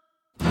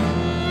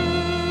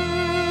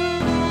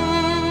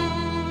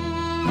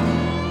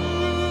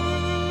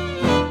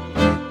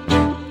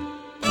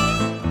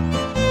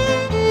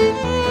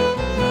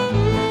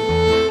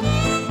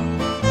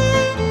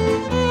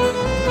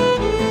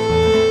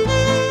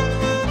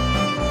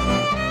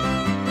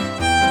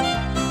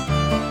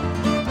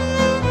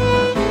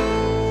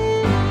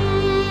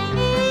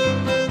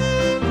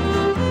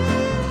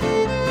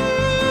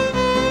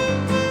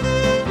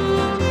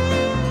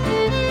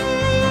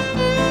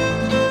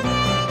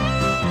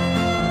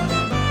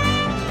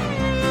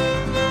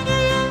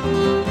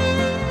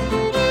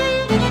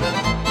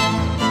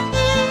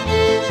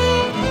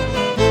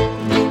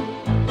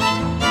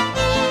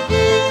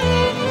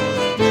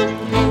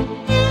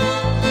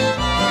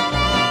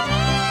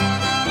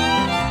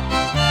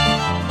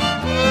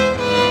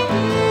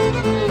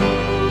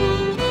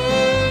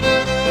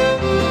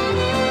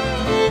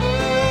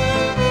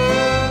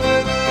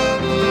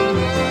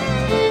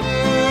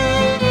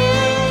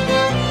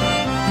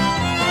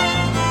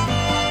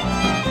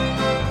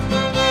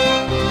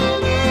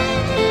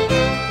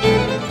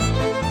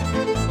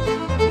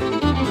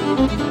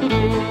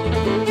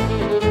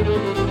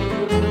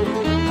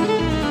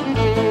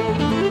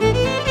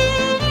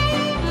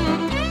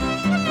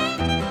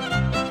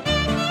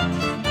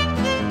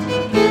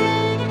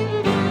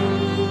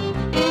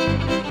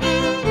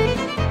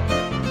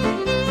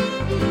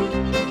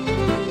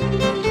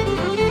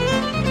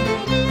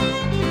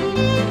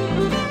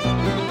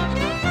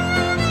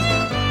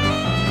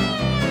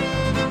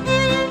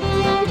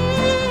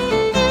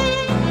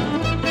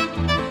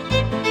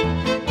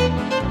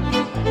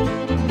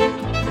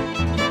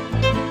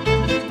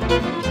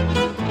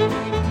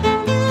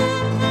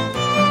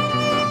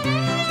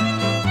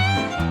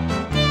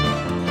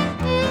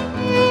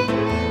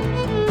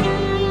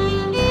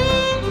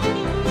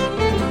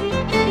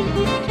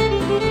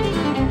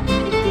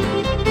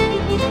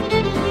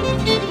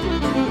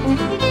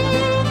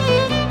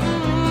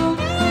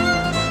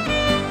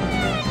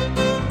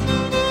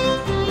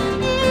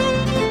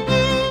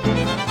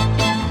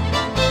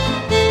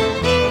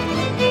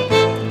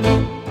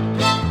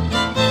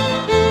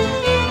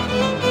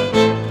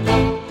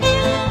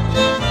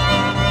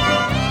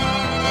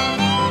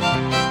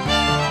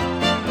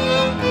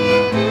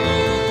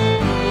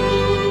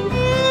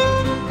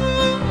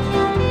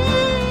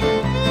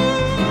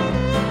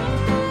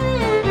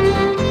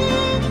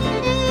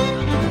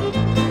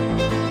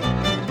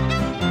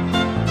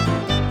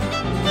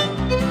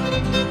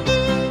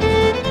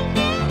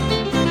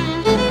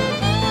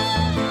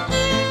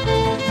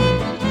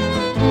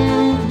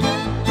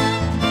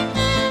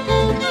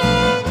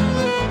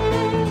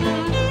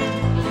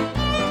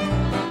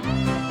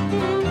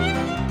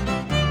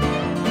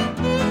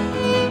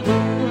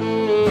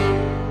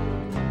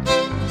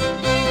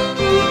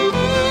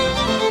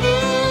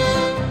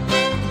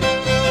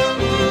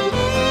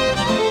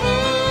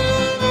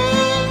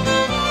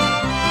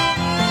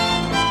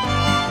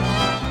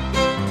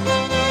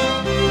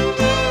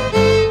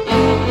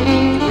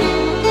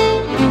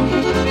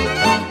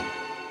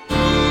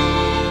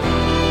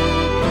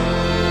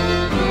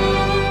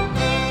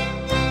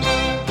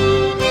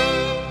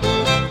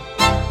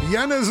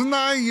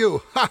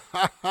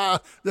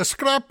 the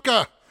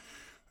skrapka.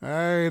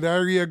 Hey,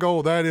 there you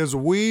go. That is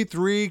We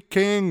Three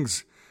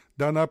Kings,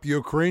 done up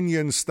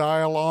Ukrainian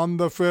style on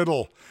the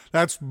fiddle.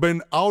 That's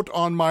been out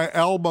on my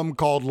album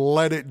called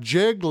Let It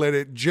Jig, Let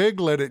It Jig,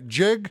 Let It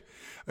Jig.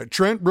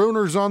 Trent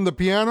Bruner's on the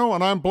piano,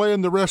 and I'm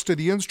playing the rest of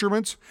the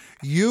instruments.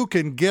 You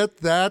can get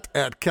that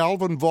at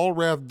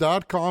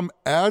calvinvolrath.com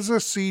as a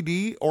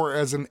CD or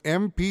as an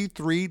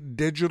MP3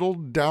 digital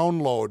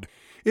download.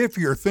 If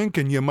you're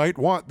thinking you might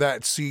want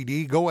that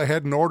CD, go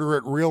ahead and order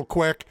it real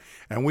quick,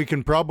 and we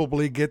can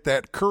probably get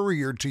that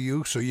couriered to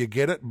you so you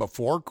get it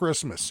before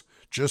Christmas.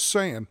 Just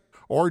saying.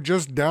 Or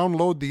just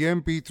download the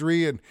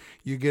MP3 and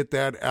you get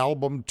that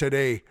album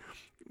today.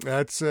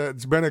 It's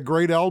been a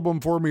great album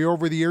for me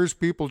over the years.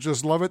 People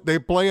just love it. They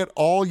play it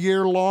all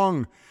year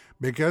long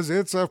because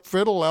it's a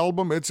fiddle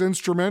album. It's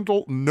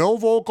instrumental, no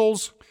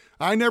vocals.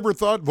 I never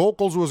thought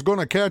vocals was going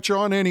to catch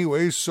on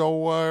anyway,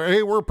 so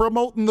hey, we're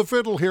promoting the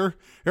fiddle here.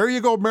 There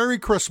you go. Merry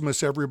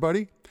Christmas,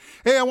 everybody.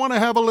 Hey, I want to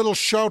have a little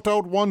shout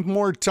out one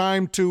more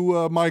time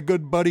to my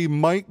good buddy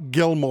Mike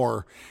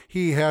Gilmore.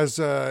 He has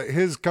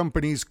his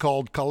company's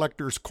called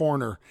Collector's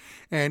Corner,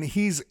 and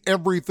he's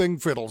everything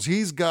fiddles.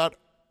 He's got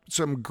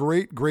some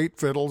great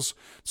fiddles,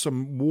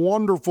 some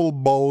wonderful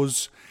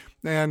bows,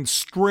 and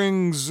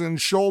strings and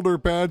shoulder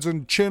pads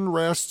and chin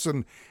rests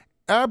and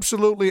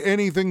absolutely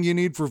anything you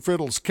need for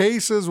fiddles.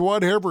 Cases,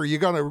 whatever. You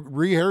got to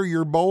rehair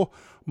your bow,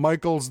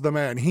 Michael's the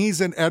man. He's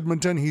in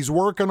Edmonton. He's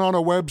working on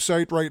a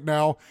website right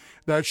now.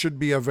 That should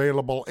be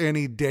available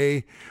any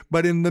day.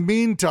 But in the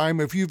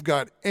meantime, if you've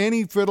got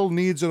any fiddle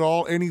needs at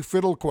all, any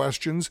fiddle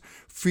questions,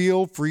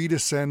 feel free to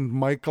send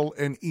Michael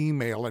an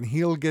email and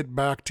he'll get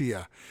back to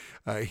you.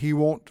 He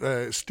won't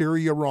steer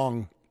you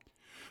wrong.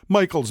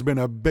 Michael's been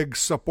a big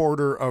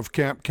supporter of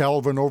Camp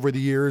Calvin over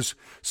the years,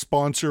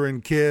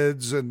 sponsoring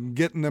kids and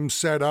getting them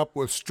set up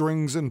with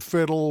strings and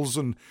fiddles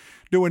and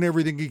doing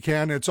everything he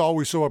can. It's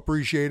always so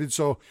appreciated,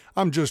 so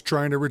I'm just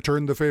trying to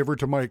return the favor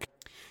to Mike.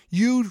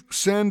 You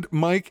send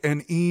Mike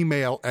an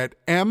email at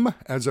M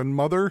as in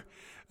mother,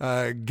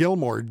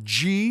 Gilmore,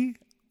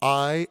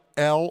 Gilmore,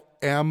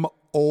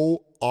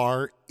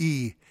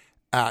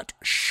 at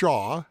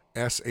Shaw,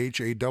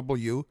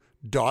 SHAW.ca.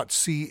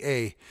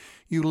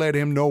 You let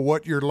him know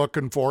what you're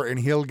looking for,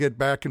 and he'll get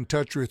back in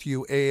touch with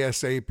you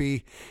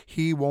ASAP.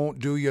 He won't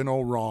do you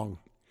no wrong.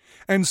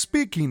 And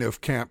speaking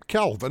of Camp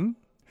Calvin,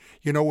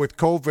 you know, with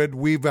COVID,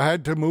 we've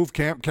had to move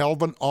Camp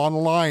Calvin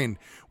online.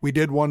 We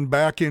did one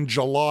back in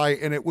July,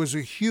 and it was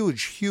a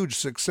huge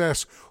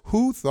success.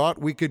 Who thought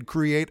we could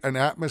create an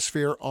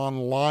atmosphere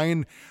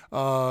online?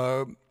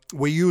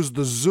 We used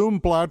the Zoom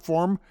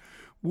platform.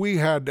 We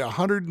had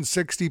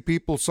 160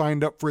 people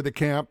signed up for the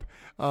camp,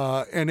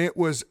 and it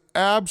was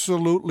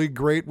absolutely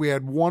great. We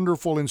had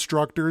wonderful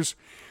instructors.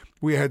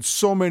 We had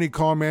so many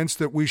comments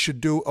that we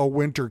should do a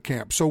winter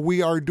camp. So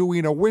we are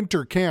doing a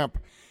winter camp.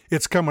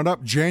 It's coming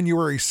up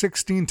January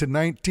 16 to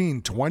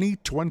 19,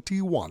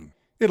 2021.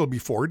 It'll be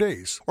 4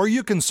 days. Or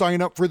you can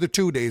sign up for the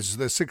 2 days,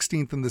 the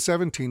 16th and the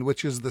 17th,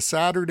 which is the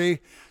Saturday,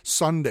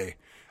 Sunday.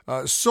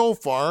 So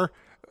far,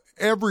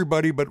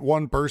 everybody but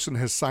one person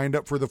has signed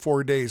up for the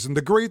 4 days. And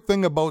the great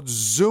thing about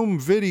Zoom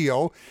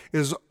video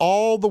is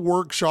all the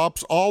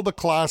workshops, all the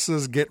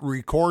classes get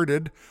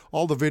recorded.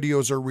 All the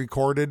videos are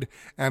recorded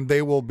and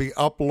they will be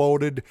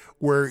uploaded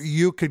where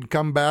you can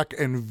come back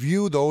and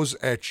view those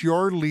at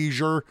your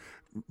leisure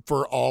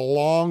for a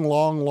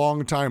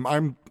long time.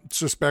 I'm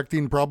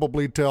suspecting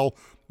probably till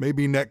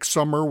maybe next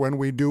summer when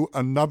we do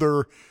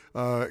another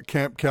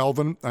Camp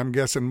Calvin. I'm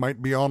guessing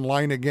might be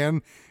online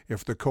again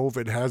if the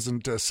COVID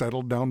hasn't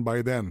settled down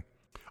by then.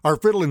 Our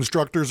fiddle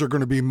instructors are going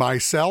to be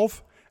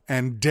myself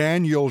and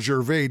Daniel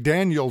Gervais.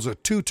 Daniel's a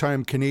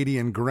 2-time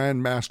Canadian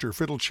Grandmaster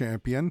fiddle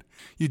champion.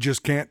 You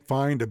just can't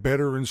find a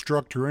better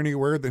instructor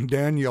anywhere than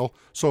Daniel,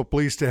 so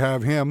pleased to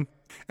have him.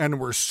 And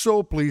we're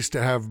so pleased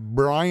to have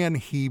Brian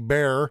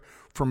Hebert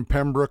from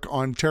Pembroke,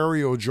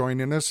 Ontario,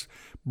 joining us.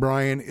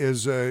 Brian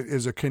is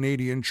a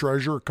Canadian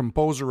treasure,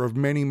 composer of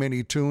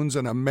many tunes,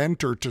 and a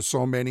mentor to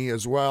so many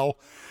as well.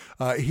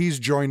 He's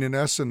joining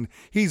us, and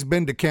he's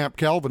been to Camp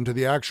Calvin, to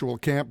the actual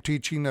camp,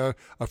 teaching a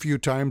few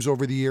times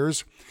over the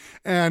years.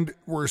 And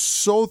we're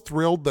so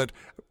thrilled that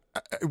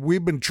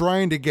we've been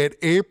trying to get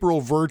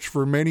April Virch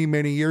for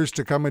many years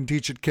to come and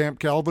teach at Camp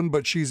Calvin,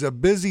 but she's a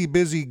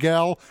busy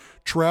gal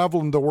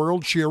traveling the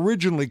world. She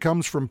originally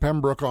comes from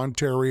Pembroke,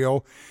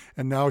 Ontario,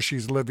 and now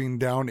she's living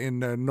down in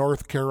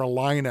North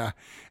Carolina,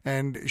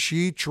 and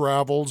she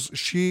travels.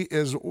 She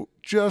is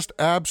just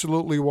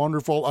absolutely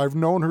wonderful. I've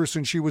known her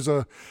since she was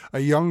a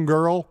young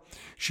girl.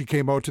 She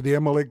came out to the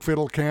Emily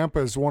Fiddle Camp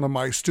as one of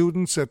my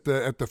students at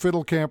the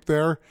fiddle camp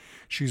there.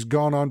 She's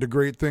gone on to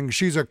great things.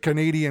 She's a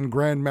Canadian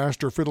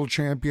Grandmaster fiddle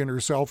champion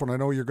herself, and I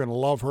know you're going to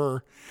love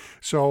her.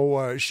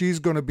 So she's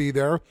going to be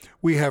there.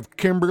 We have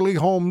Kimberly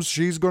Holmes.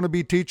 She's going to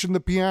be teaching the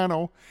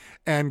piano.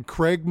 And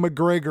Craig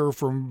McGregor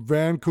from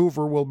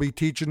Vancouver will be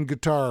teaching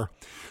guitar.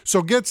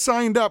 So get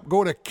signed up.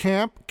 Go to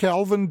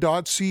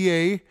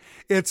campcalvin.ca.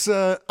 It's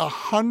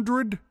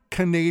 100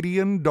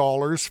 Canadian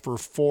dollars for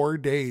 4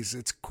 days.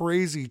 It's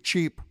crazy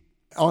cheap.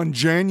 On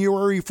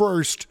January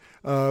 1st,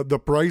 the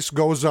price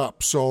goes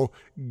up. So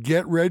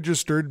get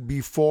registered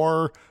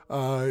before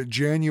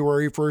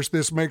January 1st.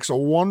 This makes a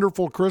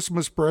wonderful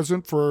Christmas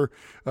present for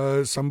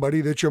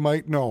somebody that you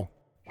might know.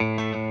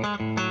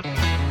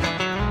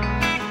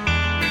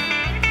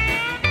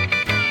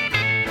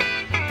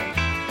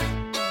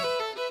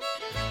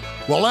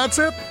 Well, that's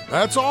it.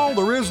 That's all.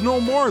 There is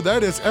no more.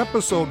 That is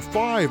episode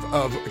 5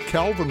 of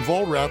Calvin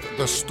Vollrath,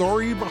 The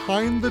Story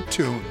Behind the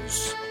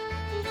Tunes.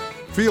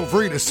 Feel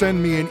free to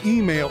send me an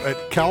email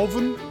at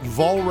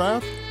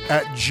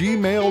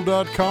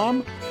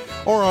calvinvollrath@gmail.com,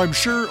 or I'm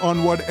sure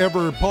on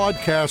whatever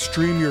podcast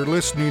stream you're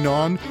listening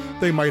on,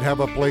 they might have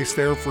a place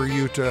there for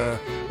you to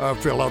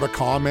fill out a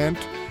comment.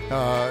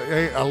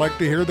 Hey, I like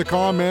to hear the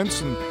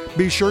comments, and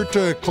be sure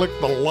to click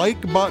the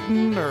like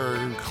button or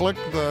click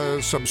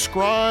the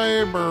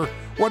subscribe or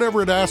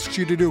whatever it asks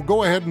you to do.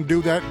 Go ahead and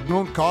do that. It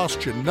don't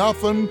cost you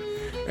nothing,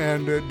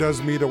 and it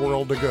does me the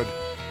world of good.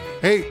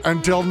 Hey,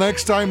 until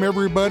next time,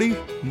 everybody,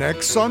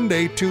 next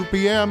Sunday, 2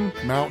 p.m.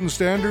 Mountain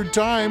Standard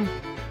Time,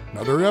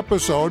 another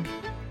episode.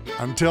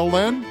 Until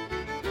then,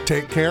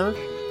 take care,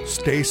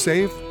 stay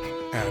safe,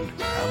 and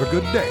have a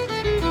good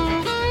day.